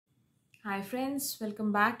Hi friends,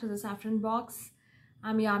 welcome back to the Saffron Box.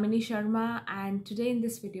 I'm Yamini Sharma, and today in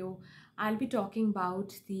this video I'll be talking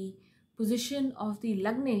about the position of the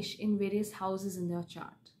Lagnesh in various houses in your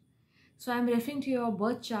chart. So I'm referring to your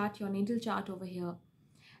birth chart, your natal chart over here,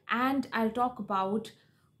 and I'll talk about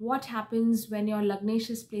what happens when your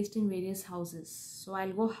Lagnesh is placed in various houses. So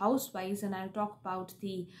I'll go house wise and I'll talk about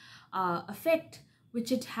the effect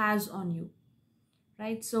which it has on you,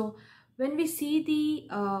 right? So when we see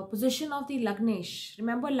the position of the Lagnesh,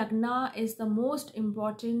 remember Lagna is the most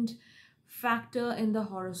important factor in the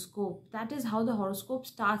horoscope. That is how the horoscope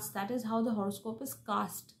starts. That is how the horoscope is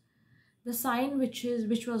cast. The sign which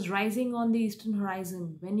was rising on the eastern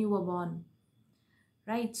horizon when you were born,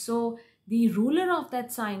 right? So the ruler of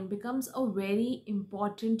that sign becomes a very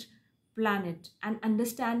important planet, and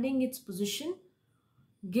understanding its position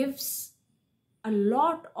gives a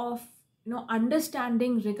lot of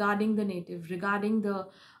understanding regarding the native, regarding the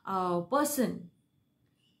person.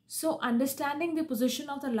 So understanding the position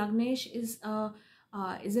of the Lagnesh is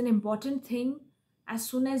an important thing. As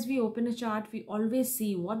soon as we open a chart, we always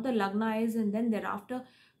see what the Lagna is, and then thereafter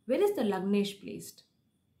where is the Lagnesh placed.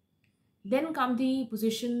 Then come the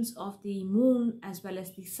positions of the moon as well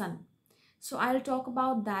as the sun. So I'll talk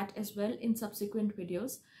about that as well in subsequent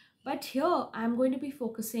videos. But here I'm going to be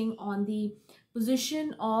focusing on the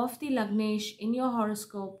position of the Lagnesh in your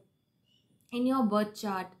horoscope, in your birth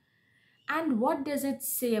chart, and what does it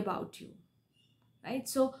say about you, right?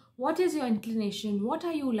 So what is your inclination? What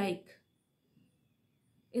are you like?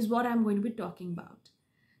 Is what I'm going to be talking about.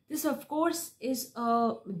 This, of course, is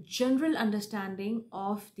a general understanding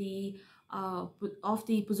of the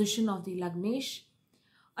position of the Lagnesh.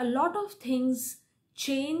 A lot of things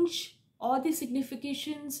change, or the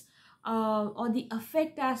significations or the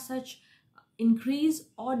effect as such increase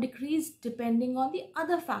or decrease depending on the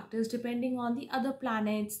other factors, depending on the other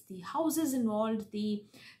planets, the houses involved, the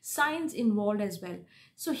signs involved as well.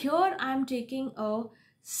 So here I'm taking a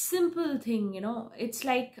simple thing, it's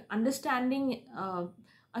like understanding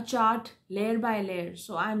a chart layer by layer.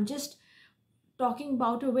 So I'm just talking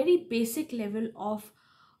about a very basic level of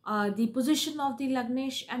the position of the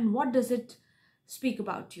Lagnesh and what does it speak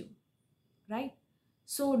about you, right?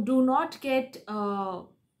 So do not get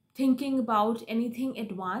thinking about anything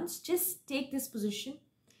advanced. Just take this position.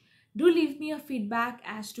 Do leave me a feedback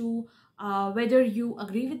as to whether you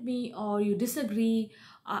agree with me or you disagree.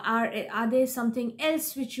 Are there something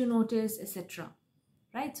else which you notice, etc.,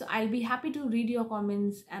 right? So I'll be happy to read your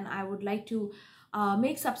comments, and I would like to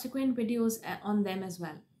make subsequent videos on them as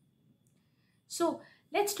well. So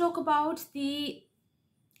let's talk about the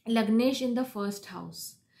Lagnesh in the first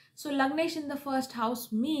house. So Lagnesh in the first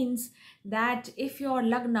house means that if your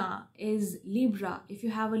Lagna is Libra, if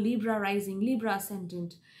you have a Libra rising, Libra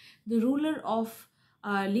ascendant, the ruler of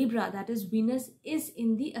Libra, that is Venus, is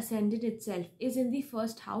in the ascendant itself, is in the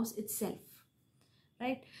first house itself,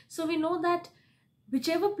 right? So we know that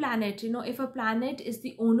whichever planet, if a planet is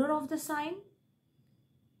the owner of the sign,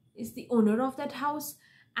 is the owner of that house,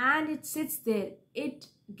 and it sits there, it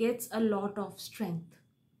gets a lot of strength.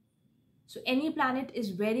 So any planet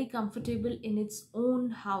is very comfortable in its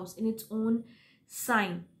own house, in its own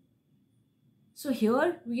sign. So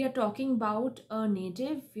here we are talking about a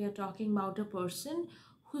native, we are talking about a person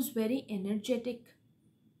who's very energetic,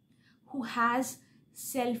 who has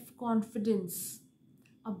self-confidence,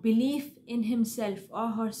 a belief in himself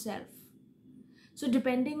or herself. So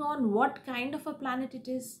depending on what kind of a planet it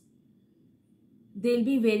is, there'll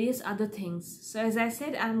be various other things. So as I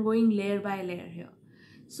said, I'm going layer by layer here.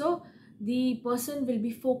 So the person will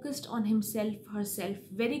be focused on himself, herself,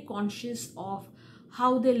 very conscious of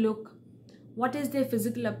how they look, what is their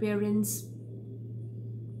physical appearance,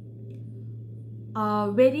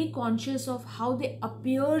 very conscious of how they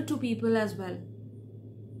appear to people as well,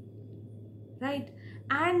 right?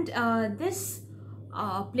 And this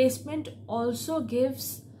placement also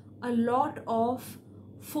gives a lot of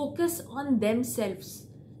focus on themselves.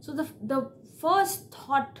 So the first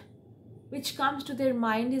thought which comes to their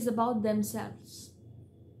mind is about themselves,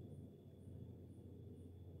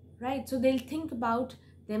 right? So they'll think about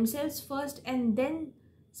themselves first and then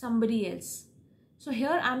somebody else. So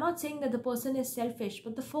here I'm not saying that the person is selfish,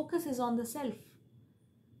 but the focus is on the self,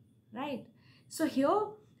 right? So here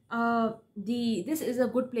this is a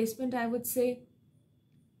good placement, I would say.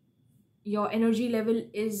 Your energy level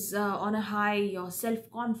is on a high, your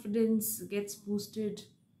self-confidence gets boosted.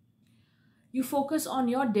 You focus on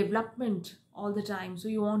your development all the time, so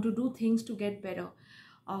you want to do things to get better,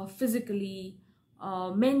 physically,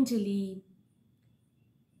 mentally,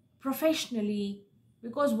 professionally,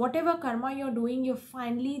 because whatever karma you're doing, you're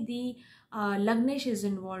finally the Lagnesh is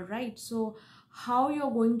involved, right? So how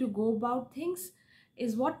you're going to go about things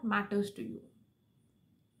is what matters to you.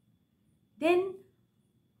 Then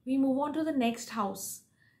we move on to the next house.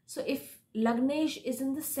 So if Lagnesh is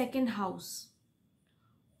in the second house,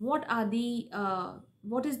 what are the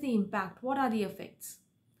what is the impact? What are the effects?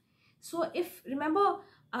 So if remember,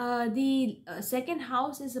 the second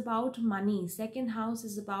house is about money. Second house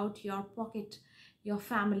is about your pocket, your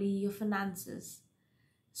family, your finances.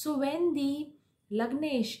 So when the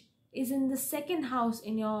Lagnesh is in the second house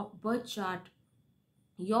in your birth chart,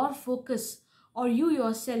 your focus or you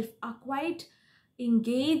yourself are quite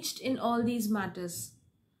engaged in all these matters.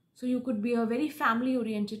 So you could be a very family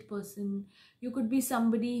oriented person. You could be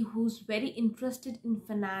somebody who's very interested in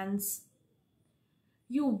finance.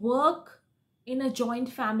 You work in a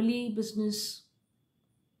joint family business.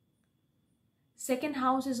 Second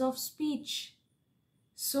house is of speech.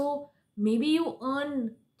 So maybe you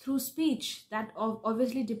earn through speech. That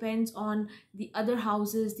obviously depends on the other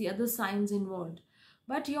houses, the other signs involved.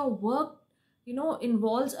 But your work,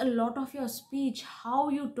 involves a lot of your speech. How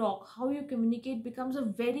you talk, how you communicate becomes a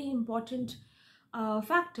very important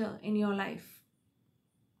factor in your life.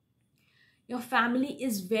 Your family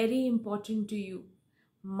is very important to you.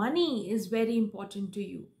 Money is very important to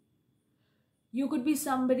you. You could be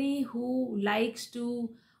somebody who likes to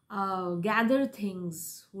gather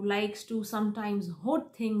things, who likes to sometimes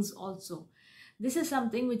hoard things also. This is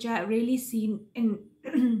something which I have really seen in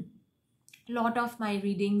a lot of my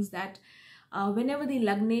readings, that whenever the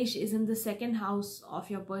Lagnesh is in the second house of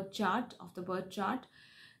your birth chart,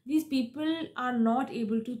 these people are not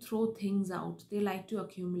able to throw things out. They like to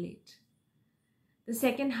accumulate. The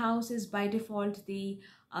second house is by default the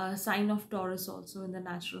sign of Taurus also in the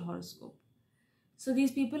natural horoscope. So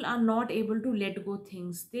these people are not able to let go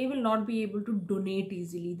things. They will not be able to donate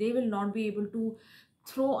easily. They will not be able to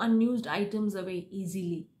throw unused items away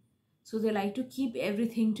easily. So they like to keep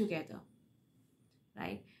everything together,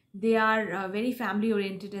 right? They are very family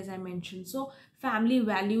oriented, as I mentioned. So family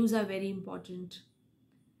values are very important.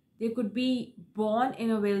 They could be born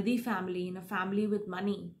in a wealthy family, in a family with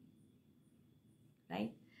money,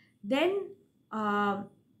 right? Then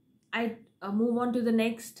I move on to the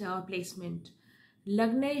next placement.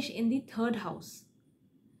 Lagnesh in the third house.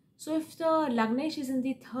 So if the Lagnesh is in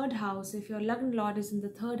the third house, if your Lagna Lord is in the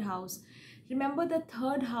third house, remember the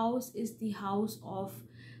third house is the house of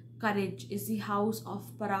courage, is the house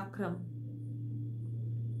of Parakram.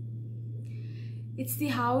 It's the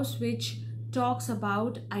house which talks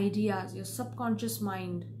about ideas, your subconscious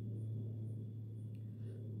mind,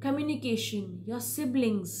 communication, your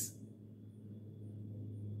siblings,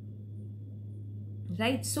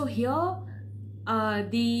 right? So here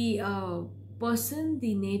the person,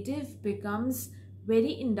 the native, becomes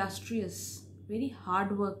very industrious, very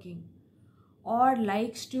hardworking, or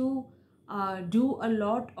likes to do a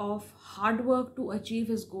lot of hard work to achieve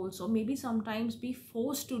his goals, or maybe sometimes be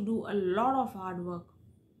forced to do a lot of hard work.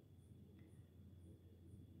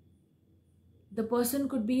 The person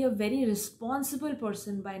could be a very responsible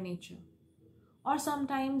person by nature, or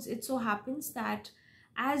sometimes it so happens that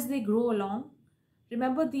as they grow along,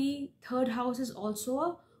 remember the third house is also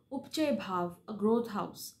a upchay bhav, a growth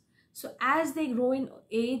house. So as they grow in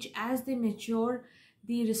age, as they mature,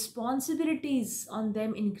 the responsibilities on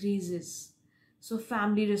them increases. So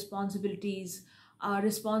family responsibilities,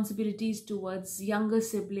 responsibilities towards younger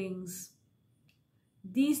siblings,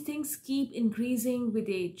 these things keep increasing with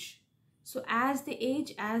age. So as they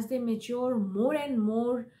age, as they mature, more and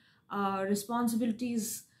more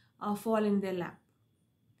responsibilities fall in their lap.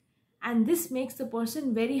 And this makes the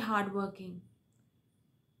person very hardworking,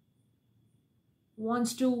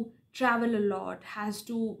 wants to travel a lot, has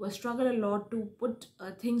to struggle a lot to put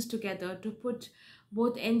things together, to put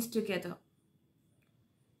both ends together,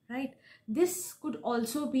 right? This could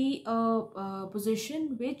also be a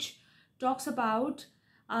position which talks about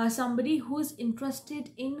somebody who is interested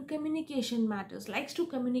in communication matters, likes to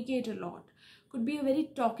communicate a lot, could be a very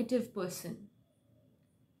talkative person,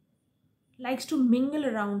 likes to mingle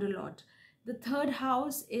around a lot. The third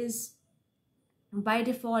house is by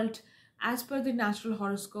default, as per the natural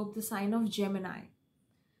horoscope, the sign of Gemini.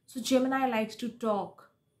 So Gemini likes to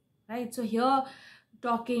talk, right? So here,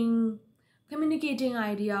 talking, communicating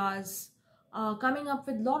ideas, coming up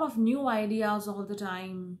with a lot of new ideas all the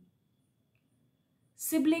time.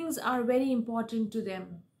 Siblings are very important to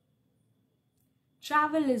them.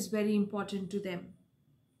 Travel is very important to them,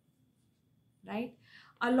 right?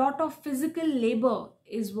 A lot of physical labor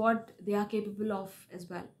is what they are capable of as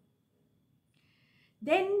well.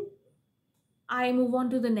 Then I move on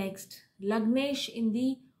to the next. Lagnesh in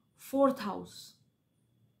the fourth house.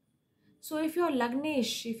 So if your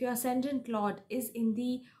Lagnesh, if your ascendant lord is in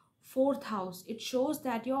the fourth house, it shows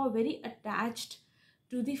that you are very attached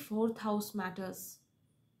to the fourth house matters.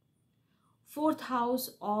 Fourth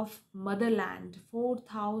house of motherland, fourth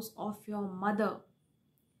house of your mother,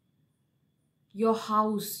 your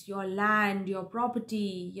house, your land, your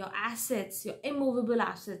property, your assets, your immovable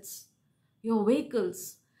assets, your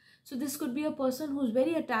vehicles. So this could be a person who's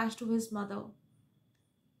very attached to his mother,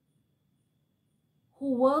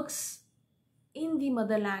 who works in the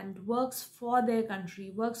motherland, works for their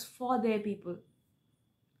country, works for their people.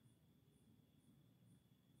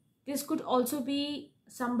 This could also be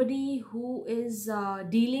somebody who is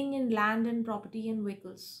dealing in land and property and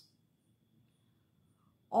vehicles,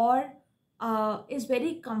 or is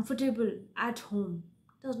very comfortable at home,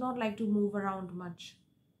 does not like to move around much.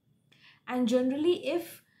 And generally,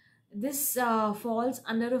 if this falls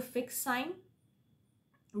under a fixed sign,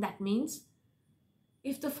 that means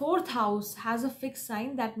if the fourth house has a fixed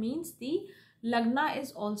sign, that means the Lagna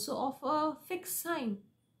is also of a fixed sign.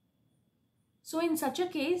 So in such a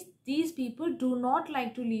case, these people do not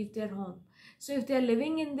like to leave their home. So if they are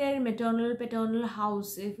living in their maternal, paternal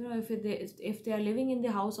house, if they are living in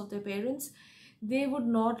the house of their parents, they would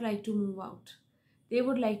not like to move out. They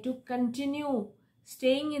would like to continue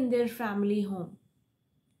staying in their family home.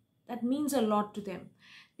 That means a lot to them.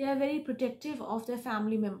 They are very protective of their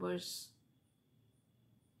family members.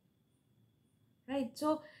 Right?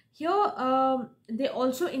 So here they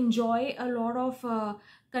also enjoy a lot of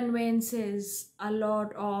conveyances, a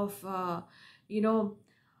lot of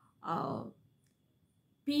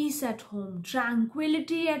peace at home.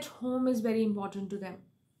 Tranquility at home is very important to them.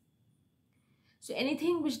 So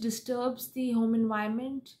anything which disturbs the home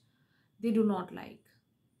environment, they do not like.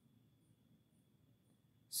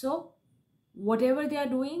 So whatever they are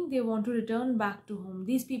doing, they want to return back to home.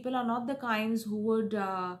 These people are not the kinds who would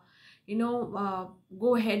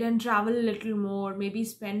go ahead and travel a little more, maybe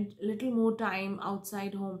spend a little more time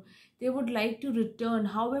outside home. They would like to return,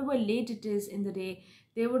 however late it is in the day,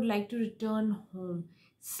 they would like to return home,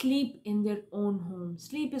 sleep in their own home.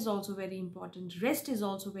 Sleep is also very important. Rest is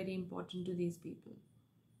also very important to these people.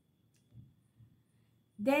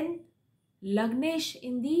 Then Lagnesh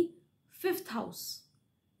in the fifth house.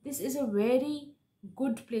 This is a very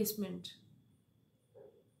good placement.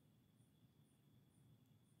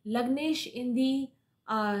 Lagnesh in the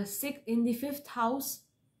fifth house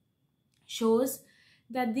shows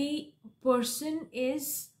that the person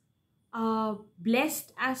is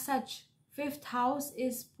blessed as such. Fifth house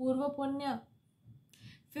is Purva Punya.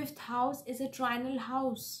 Fifth house is a trinal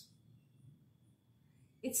house.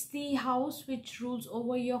 It's the house which rules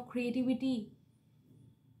over your creativity,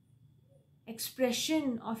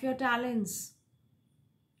 expression of your talents,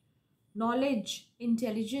 knowledge,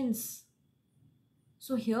 intelligence.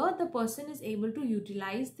 So here the person is able to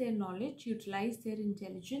utilize their knowledge, utilize their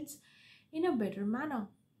intelligence in a better manner.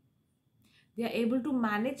 They are able to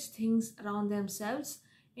manage things around themselves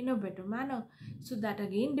in a better manner. So that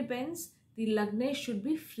again depends. The Lagnesh should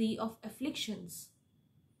be free of afflictions.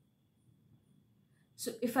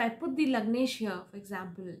 So if I put the Lagnesh here, for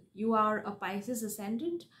example, you are a Pisces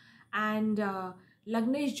ascendant and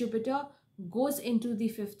Lagnesh Jupiter goes into the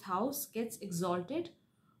fifth house, gets exalted,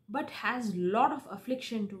 but has a lot of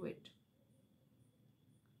affliction to it.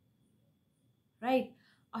 Right?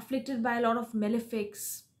 Afflicted by a lot of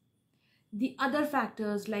malefics. The other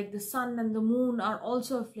factors like the sun and the moon are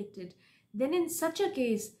also afflicted. Then in such a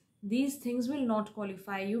case, these things will not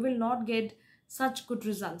qualify. You will not get such good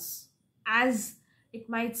results as it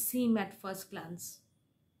might seem at first glance.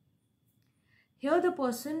 Here the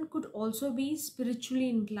person could also be spiritually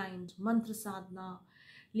inclined, mantra sadhana,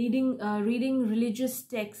 reading religious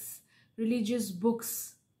texts, religious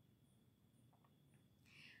books,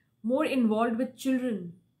 more involved with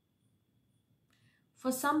children.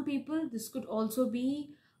 For some people, this could also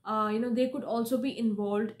be, they could also be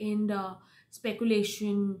involved in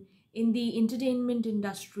speculation, in the entertainment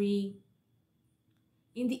industry,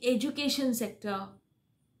 in the education sector.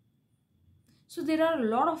 So there are a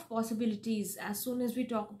lot of possibilities as soon as we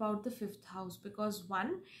talk about the fifth house, because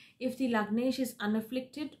one, if the Lagnesh is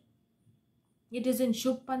unafflicted, it is in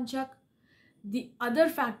Shubh Panchak, the other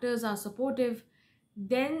factors are supportive,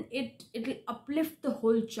 then it will uplift the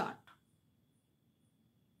whole chart.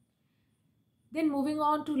 Then moving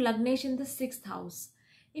on to Lagnesh in the sixth house.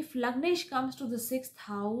 If Lagnesh comes to the sixth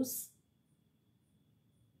house,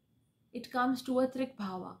 it comes to a Trik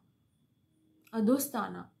Bhava, a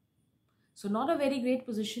Dusthana. So not a very great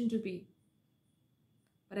position to be.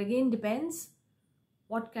 But again depends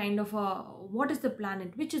what kind of a, what is the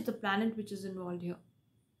planet, which is the planet which is involved here.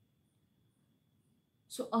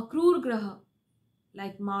 So a Krur Graha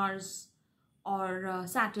like Mars or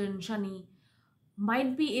Saturn, Shani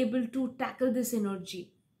might be able to tackle this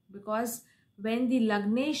energy, because when the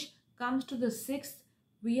Lagnesh comes to the 6th,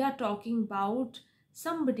 we are talking about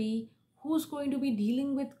somebody who's going to be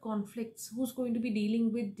dealing with conflicts, who's going to be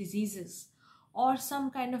dealing with diseases or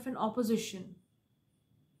some kind of an opposition,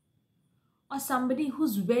 or somebody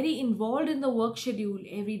who's very involved in the work schedule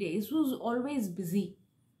every day, who's always busy.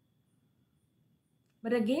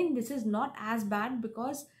 But again, this is not as bad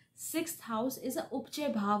because 6th house is a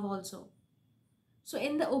Upche Bhav also. So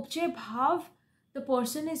in the Upche Bhav, the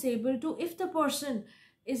person is able to, if the person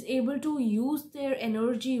is able to use their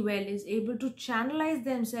energy well, is able to channelize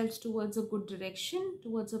themselves towards a good direction,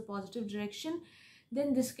 towards a positive direction,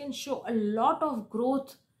 then this can show a lot of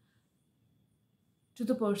growth to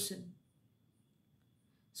the person.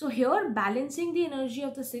 So here, balancing the energy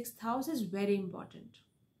of the 6th house is very important.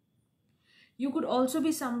 You could also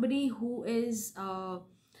be somebody who is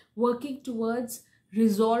working towards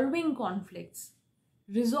resolving conflicts,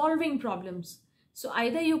 resolving problems. So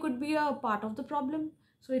either you could be a part of the problem,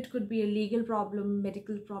 so it could be a legal problem,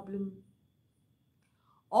 medical problem,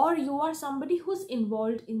 or you are somebody who's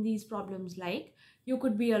involved in these problems, like you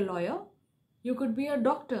could be a lawyer, you could be a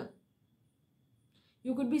doctor,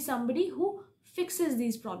 you could be somebody who fixes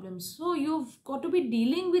these problems. So you've got to be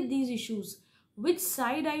dealing with these issues. Which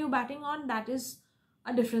side are you batting on? That is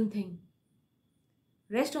a different thing.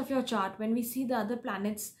 Rest of your chart, when we see the other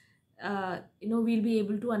planets, we'll be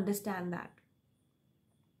able to understand that.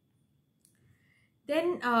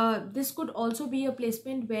 Then this could also be a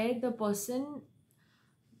placement where the person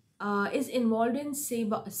is involved in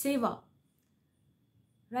seva,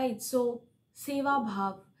 right? So seva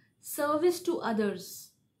bhav, service to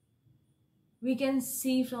others, we can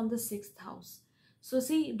see from the 6th house. So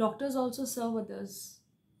see, doctors also serve others.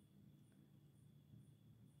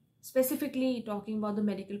 Specifically talking about the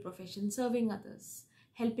medical profession, serving others,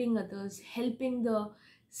 helping the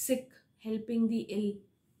sick, helping the ill,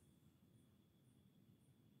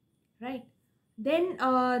 right? Then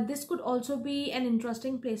this could also be an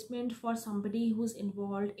interesting placement for somebody who's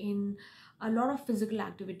involved in a lot of physical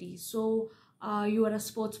activities. So you are a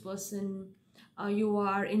sports person, you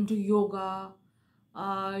are into yoga,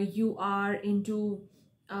 you are into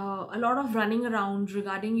a lot of running around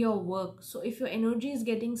regarding your work. So if your energy is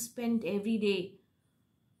getting spent every day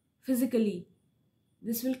physically,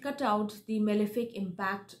 this will cut out the malefic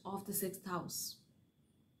impact of the 6th house.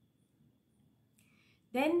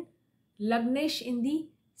 Then Lagnesh in the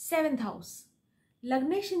 7th house.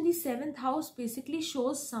 Lagnesh in the 7th house basically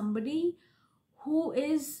shows somebody who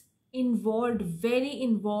is involved, very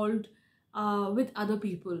involved with other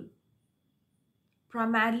people.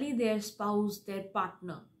 Primarily their spouse, their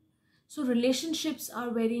partner. So relationships are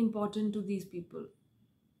very important to these people.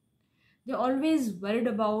 They're always worried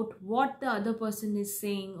about what the other person is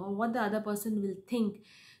saying or what the other person will think.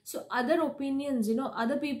 So other opinions,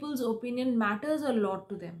 other people's opinion matters a lot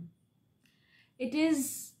to them. It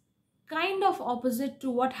is kind of opposite to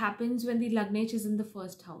what happens when the Lagnesh is in the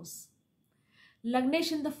 1st house.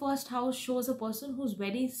 Lagnesh in the 1st house shows a person who's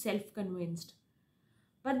very self-convinced.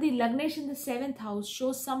 But the Lagnesh in the 7th house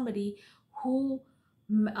shows somebody who,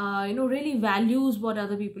 really values what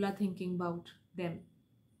other people are thinking about them.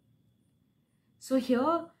 So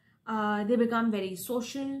here, they become very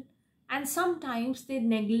social, and sometimes they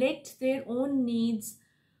neglect their own needs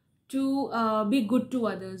to be good to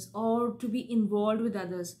others or to be involved with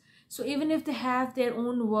others. So even if they have their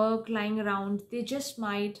own work lying around, they just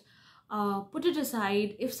might put it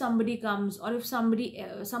aside if somebody comes, or if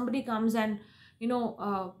somebody comes and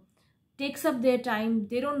takes up their time,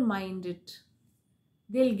 they don't mind it.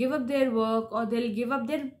 They'll give up their work, or they'll give up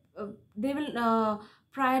their they will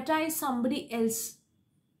prioritize somebody else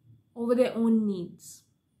over their own needs.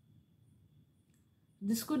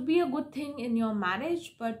 This could be a good thing in your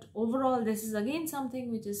marriage, but overall this is again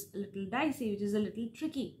something which is a little dicey, which is a little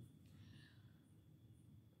tricky.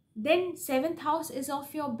 Then 7th house is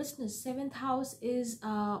of your business. 7th house is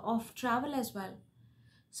of travel as well.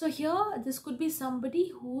 So here, this could be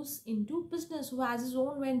somebody who's into business, who has his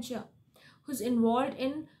own venture, who's involved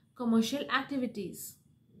in commercial activities,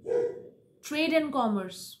 trade and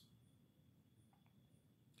commerce.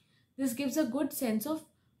 This gives a good sense of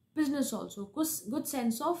business also, good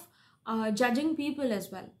sense of judging people as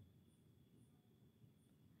well.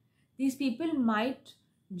 These people might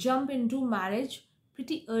jump into marriage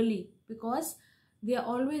pretty early because they are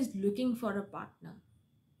always looking for a partner.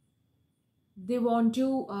 They want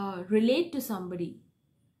to relate to somebody.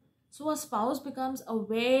 So a spouse becomes a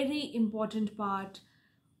very important part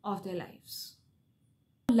of their lives.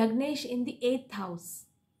 Lagnesh in the 8th house.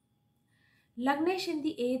 Lagnesh in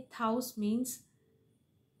the 8th house means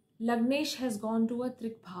Lagnesh has gone to a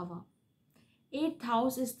Trik Bhava. 8th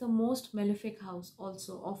house is the most malefic house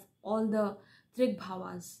also of all the Trik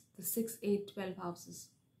Bhavas, the 6, 8, 12 houses.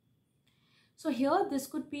 So here this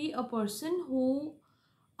could be a person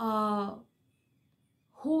uh,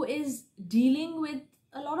 who is dealing with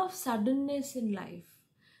a lot of suddenness in life.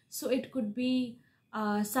 So it could be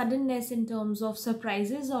suddenness in terms of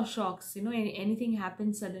surprises or shocks, anything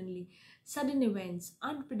happens suddenly, sudden events,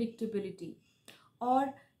 unpredictability.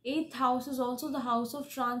 Or 8th house is also the house of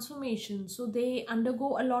transformation. So they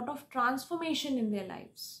undergo a lot of transformation in their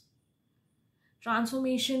lives.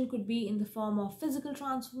 Transformation could be in the form of physical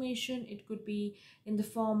transformation. It could be in the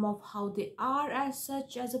form of how they are as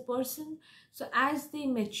such as a person. So as they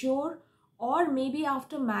mature, or maybe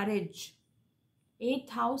after marriage. 8th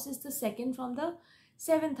house is the second from the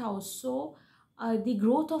 7th house. So the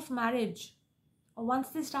growth of marriage, once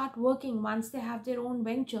they start working, once they have their own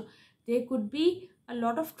venture, there could be a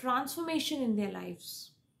lot of transformation in their lives.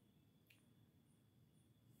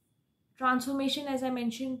 Transformation, as I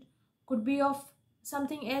mentioned, could be of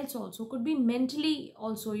something else also, could be mentally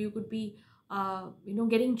also. You could be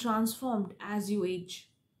getting transformed as you age.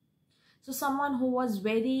 So someone who was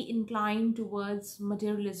very inclined towards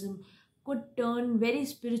materialism could turn very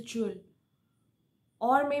spiritual,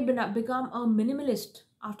 or may become a minimalist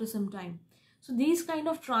after some time. So these kind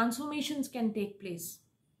of transformations can take place.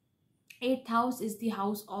 8th house is the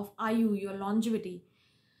house of Ayu, your longevity.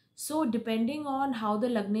 So depending on how the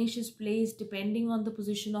Lagnesh is placed, depending on the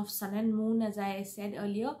position of sun and moon, as I said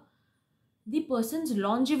earlier, the person's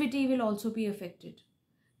longevity will also be affected.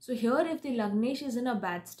 So here, if the Lagnesh is in a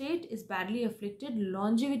bad state, is badly afflicted,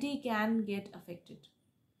 longevity can get affected.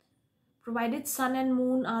 Provided sun and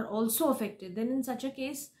moon are also affected, then in such a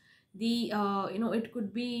case, the it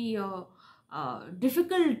could be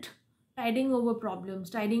difficult tiding over problems,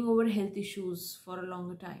 tiding over health issues for a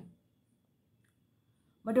longer time.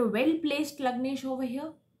 But a well-placed Lagnesh over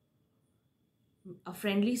here, a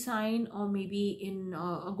friendly sign, or maybe in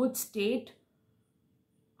a good state,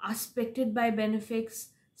 aspected by benefics,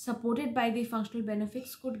 supported by the functional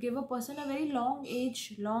benefics, could give a person a very long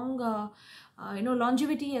age,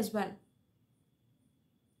 longevity as well.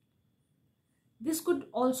 This could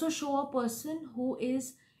also show a person who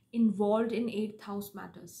is involved in 8th house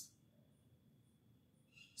matters.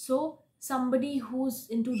 So somebody who's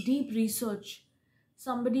into deep research,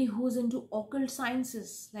 somebody who's into occult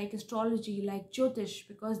sciences like astrology, like Jyotish,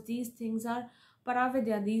 because these things are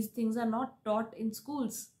Paravidya, these things are not taught in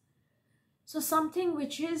schools. So something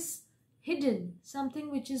which is hidden, something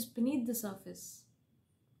which is beneath the surface.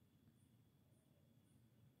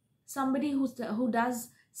 Somebody who does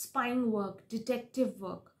spying work, detective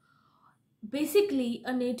work. Basically,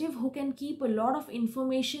 a native who can keep a lot of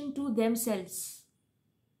information to themselves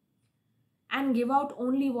and give out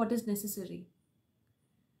only what is necessary.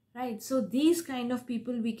 Right? So these kind of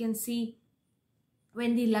people we can see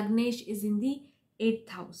when the Lagnesh is in the 8th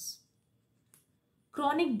house.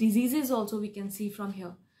 Chronic diseases also we can see from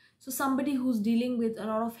here. So somebody who's dealing with a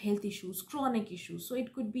lot of health issues, chronic issues. So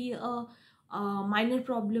it could be a minor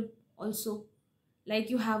problem also. Like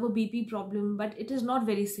you have a BP problem, but it is not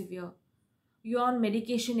very severe. You're on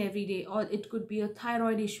medication every day, or it could be a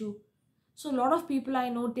thyroid issue. So a lot of people I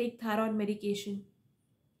know take thyroid medication,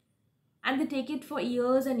 and they take it for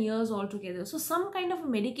years and years altogether. So some kind of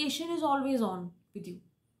medication is always on with you,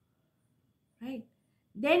 right?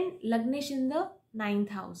 Then Lagnesh in the 9th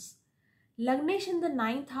house. Lagnesh in the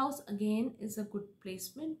 9th house again is a good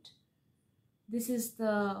placement. This is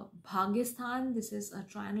the Bhagyasthan, this is a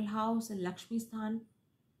triangle house, and Lakshmi Sthan.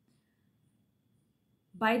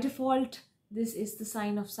 By default, this is the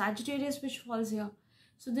sign of Sagittarius which falls here.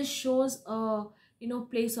 So this shows a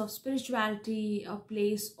place of spirituality, a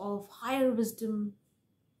place of higher wisdom.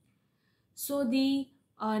 So the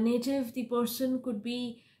native, the person could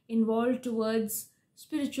be involved towards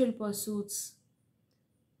spiritual pursuits,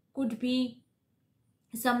 could be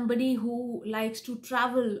somebody who likes to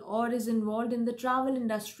travel or is involved in the travel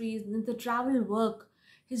industry, in the travel work.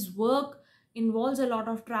 His work involves a lot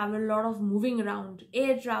of travel, a lot of moving around.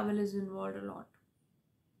 Air travel is involved a lot.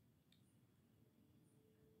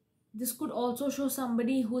 This could also show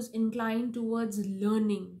somebody who's inclined towards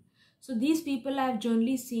learning. So these people I've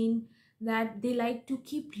generally seen that they like to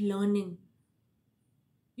keep learning.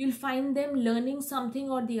 You'll find them learning something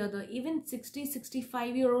or the other. Even 60,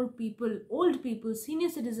 65-year-old people, old people, senior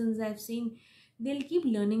citizens I've seen, they'll keep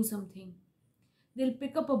learning something. They'll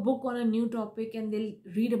pick up a book on a new topic and they'll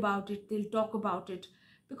read about it, they'll talk about it,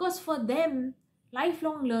 because for them,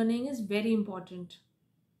 lifelong learning is very important.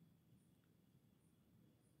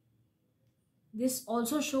 This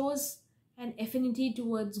also shows an affinity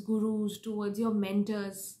towards gurus, towards your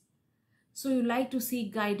mentors. So you like to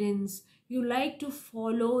seek guidance, you like to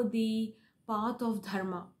follow the path of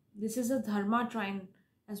dharma. This is a dharma trine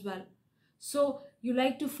as well. So you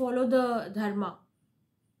like to follow the dharma.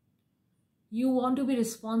 You want to be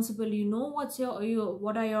responsible. You know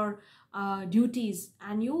what are your duties,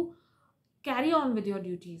 and you carry on with your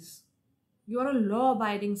duties. You are a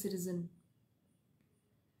law-abiding citizen.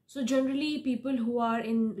 So generally, people who are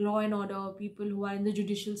in law and order, people who are in the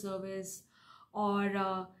judicial service,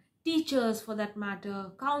 or teachers for that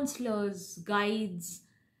matter, counselors, guides,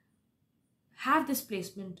 have this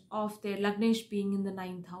placement of their Lagnesh being in the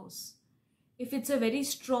ninth house. If it's a very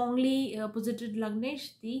strongly posited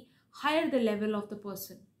Lagnesh, the higher the level of the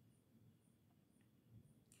person.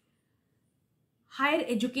 Higher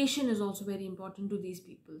education is also very important to these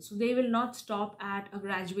people. So they will not stop at a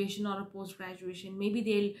graduation or a post-graduation. Maybe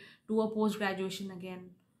they'll do a post-graduation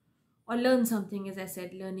again or learn something. As I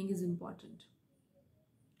said, learning is important.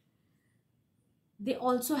 They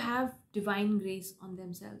also have divine grace on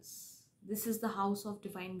themselves. This is the house of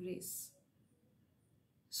divine grace.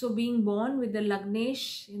 So being born with the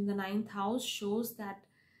Lagnesh in the ninth house shows that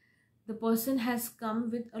the person has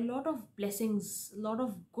come with a lot of blessings, a lot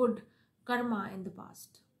of good karma in the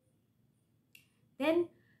past. Then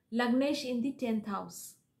Lagnesh in the 10th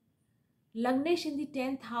house. Lagnesh in the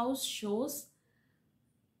 10th house shows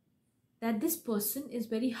that this person is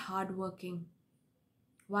very hardworking.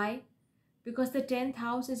 Why? Because the 10th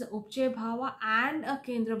house is a Upchaya Bhava and a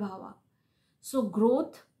Kendra Bhava. So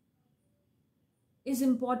growth is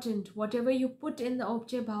important. Whatever you put in the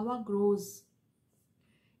Upchaya Bhava grows.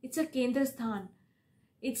 It's a Kendra Sthan.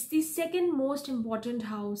 It's the second most important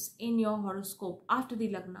house in your horoscope after the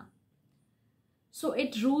Lagna. So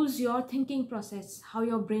it rules your thinking process, how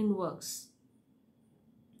your brain works,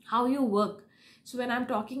 how you work. So when I'm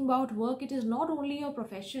talking about work, it is not only your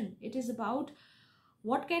profession. It is about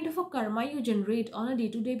what kind of a karma you generate on a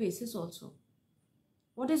day-to-day basis also.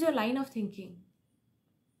 What is your line of thinking?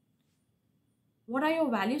 What are your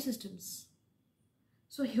value systems?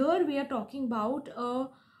 So here we are talking about a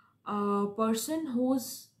person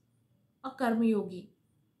who's a karma yogi,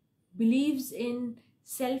 believes in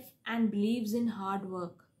self and believes in hard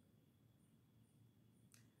work,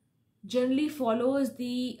 generally follows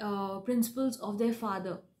the principles of their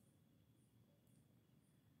father.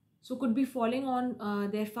 So could be following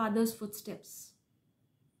on their father's footsteps.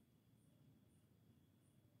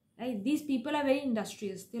 Right? These people are very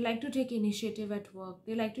industrious. They like to take initiative at work.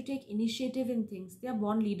 They like to take initiative in things. They are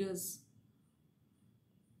born leaders.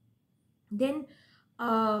 Then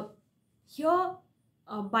here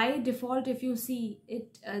by default, if you see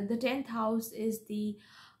it, the 10th house is the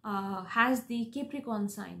has the Capricorn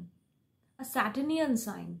sign, a Saturnian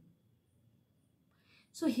sign.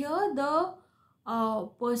 So here the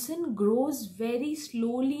person grows very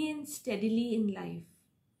slowly and steadily in life.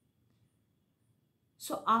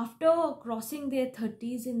 So after crossing their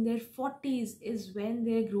 30s, in their 40s is when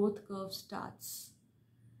their growth curve starts.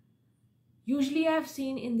 Usually I've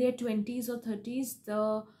seen in their 20s or 30s,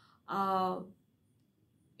 the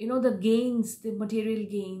the gains, the material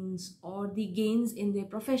gains or the gains in their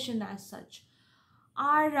profession as such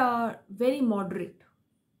are very moderate.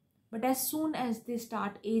 But as soon as they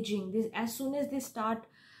start aging, as soon as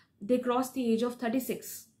they cross the age of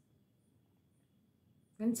 36,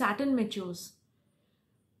 when Saturn matures,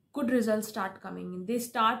 good results start coming in. They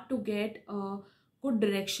start to get a good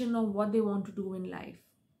direction of what they want to do in life.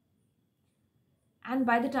 And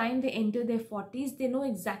by the time they enter their 40s, they know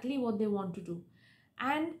exactly what they want to do.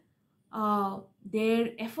 And their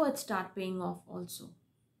efforts start paying off also.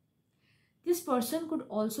 This person could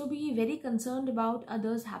also be very concerned about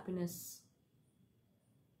others' happiness,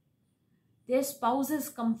 their spouse's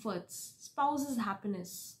comforts, spouse's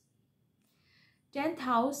happiness. 10th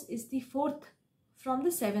house is the 4th from the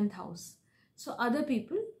 7th house. So other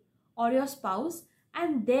people or your spouse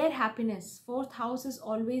and their happiness. 4th house is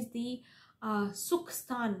always the Sukh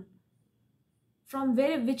Sthan. From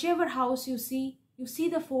whichever house you see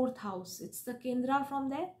the 4th house. It's the Kendra from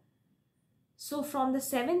there. So from the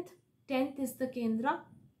 7th, 10th is the Kendra.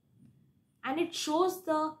 And it shows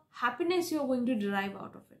the happiness you're going to derive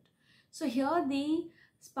out of it. So here the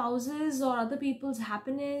spouses or other people's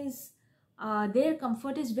happiness, their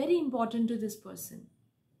comfort is very important to this person.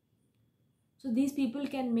 So these people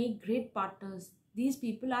can make great partners. These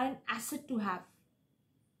people are an asset to have.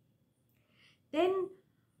 Then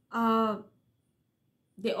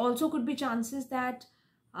There also could be chances that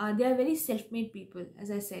they are very self-made people,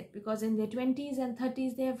 as I said, because in their 20s and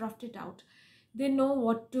 30s they have roughed it out. They know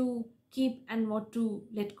what to keep and what to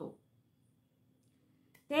let go.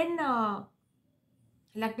 Then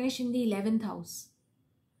Lagnesh in the 11th house.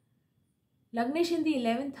 Lagnesh in the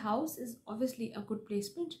 11th house is obviously a good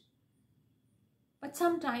placement, but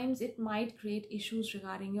sometimes it might create issues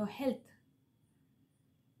regarding your health.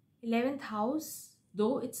 11th house,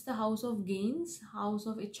 though it's the house of gains, house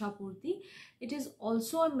of Ichha Purti, it is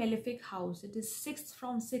also a malefic house. It is 6th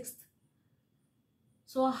from 6th.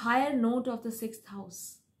 So a higher note of the 6th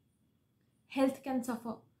house. Health can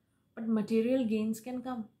suffer, but material gains can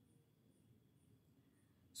come.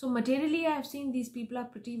 So materially, I have seen these people are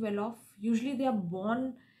pretty well off. Usually they are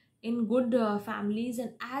born in good families,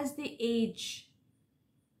 and as they age,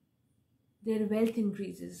 their wealth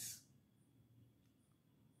increases.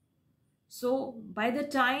 So by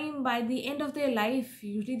the end of their life,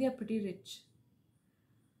 usually they are pretty rich,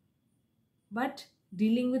 but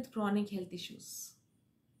dealing with chronic health issues.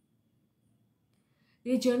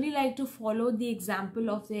 They generally like to follow the example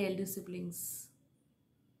of their elder siblings,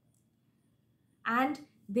 and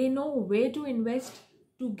they know where to invest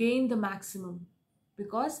to gain the maximum,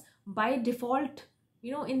 because by default,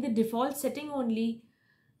 in the default setting only,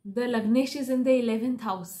 the Lagnesh is in the 11th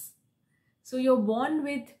house. So you're born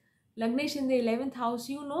with Lagnesh in the 11th house,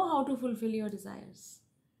 you know how to fulfill your desires.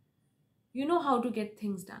 You know how to get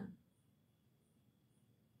things done.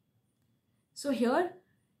 So here,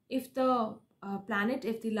 if the planet,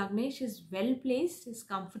 if the Lagnesh is well placed, is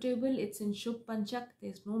comfortable, it's in Shubh Panchak,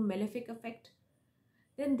 there's no malefic effect,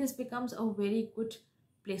 then this becomes a very good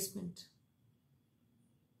placement.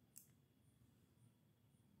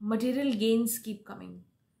 Material gains keep coming.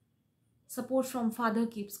 Support from father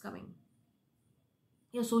keeps coming.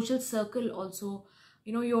 Your social circle also,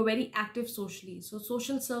 you're very active socially. So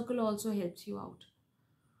social circle also helps you out.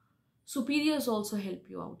 Superiors also help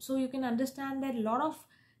you out. So you can understand that a lot of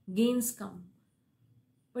gains come.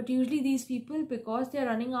 But usually these people, because they're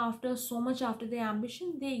running after so much after their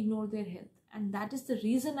ambition, they ignore their health. And that is the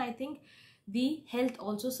reason I think the health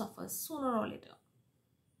also suffers sooner or later.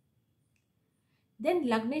 Then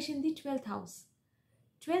Lagnesh in the 12th house.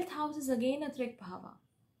 12th house is again a Trik Bhava.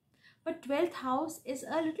 But 12th house is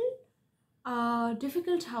a little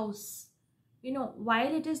difficult house.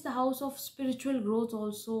 While it is the house of spiritual growth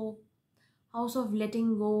also, house of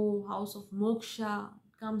letting go, house of moksha,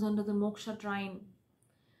 comes under the moksha trine.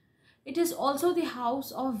 It is also the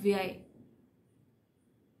house of Vyay.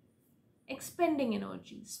 Expending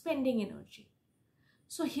energy, spending energy.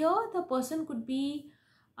 So here the person could be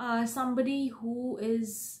somebody who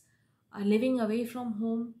is living away from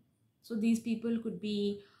home. So these people could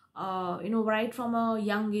be, right from a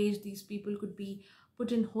young age, these people could be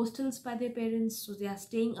put in hostels by their parents. So they are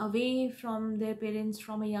staying away from their parents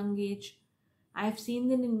from a young age. I have seen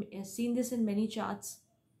this in many charts.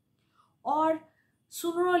 Or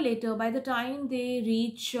sooner or later, by the time they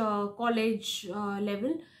reach college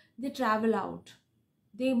level, they travel out.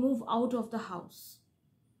 They move out of the house.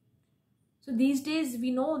 So these days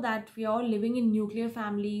we know that we are all living in nuclear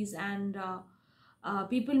families, and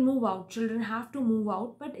people move out, children have to move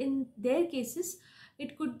out. But in their cases,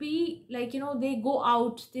 it could be like, they go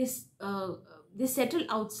out, they settle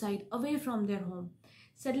outside, away from their home,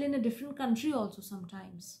 settle in a different country also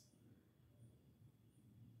sometimes.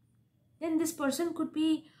 Then this person could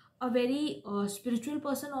be a very spiritual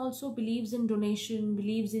person also, believes in donation,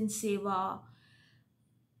 believes in seva,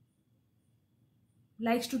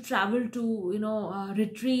 likes to travel to,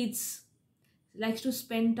 retreats, likes to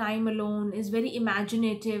spend time alone, is very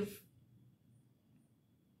imaginative,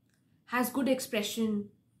 has good expression.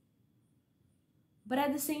 But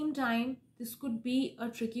at the same time, this could be a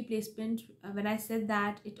tricky placement. When I said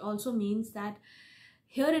that, it also means that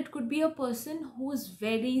here it could be a person who is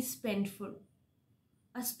very spendful,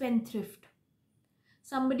 a spendthrift,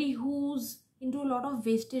 somebody who's into a lot of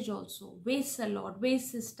wastage also, wastes a lot,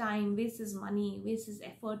 wastes his time, wastes his money, wastes his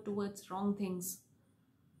effort towards wrong things.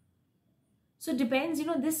 So it depends,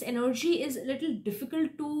 this energy is a little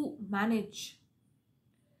difficult to manage.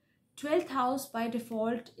 12th house by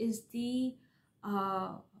default is the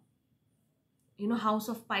house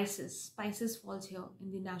of Pisces. Pisces falls here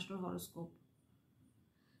in the national horoscope.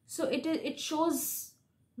 So it shows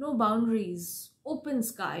no boundaries, open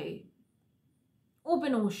sky,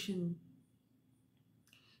 open ocean.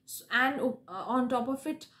 So, and on top of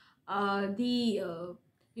it, the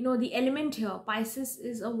element here, Pisces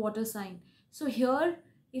is a water sign. So here,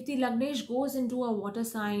 if the Lagnesh goes into a water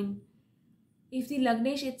sign, if the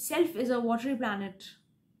Lagnesh itself is a watery planet,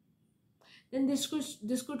 then this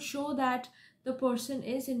could show that the person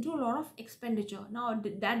is into a lot of expenditure. Now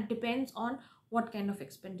that depends on what kind of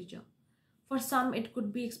expenditure. For some it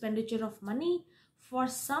could be expenditure of money. For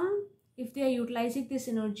some, if they are utilizing this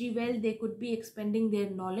energy well, they could be expending their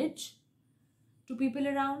knowledge to people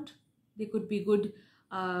around. They could be good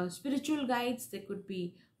spiritual guides, they could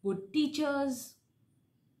be good teachers,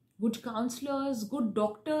 good counselors, good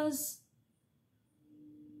doctors.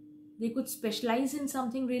 They could specialize in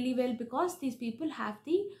something really well, because these people have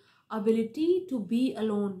the ability to be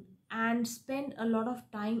alone and spend a lot of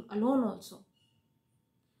time alone also.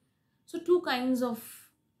 So two kinds of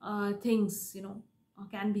things,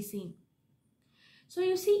 can be seen. So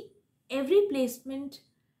you see, every placement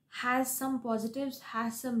has some positives,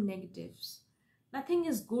 has some negatives. Nothing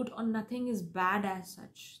is good or nothing is bad as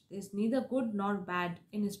such. There's neither good nor bad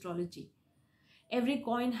in astrology. Every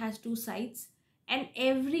coin has two sides, and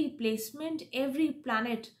every placement, every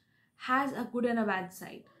planet has a good and a bad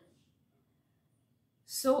side.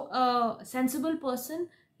 So a sensible person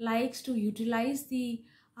likes to utilize the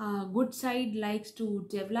good side, likes to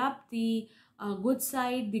develop the good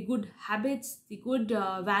side, the good habits, the good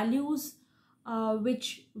values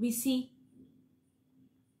which we see,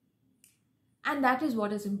 and that is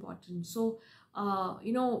what is important. So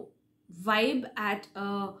vibe at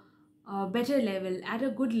a better level, at a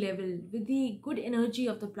good level, with the good energy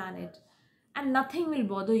of the planet, and nothing will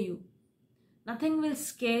bother you, nothing will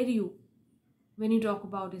scare you when you talk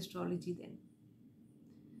about astrology then.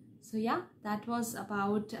 So yeah, that was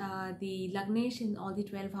about the Lagnesh in all the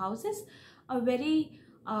 12 houses. A very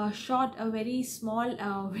short, a very small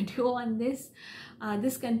video on this.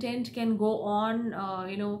 This content can go on,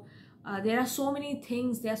 there are so many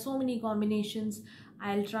things, there are so many combinations.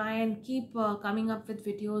 I'll try and keep coming up with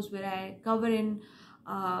videos where I cover in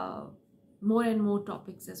more and more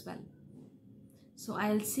topics as well. So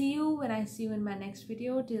I'll see you when I see you in my next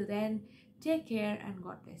video. Till then, take care and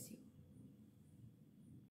God bless you.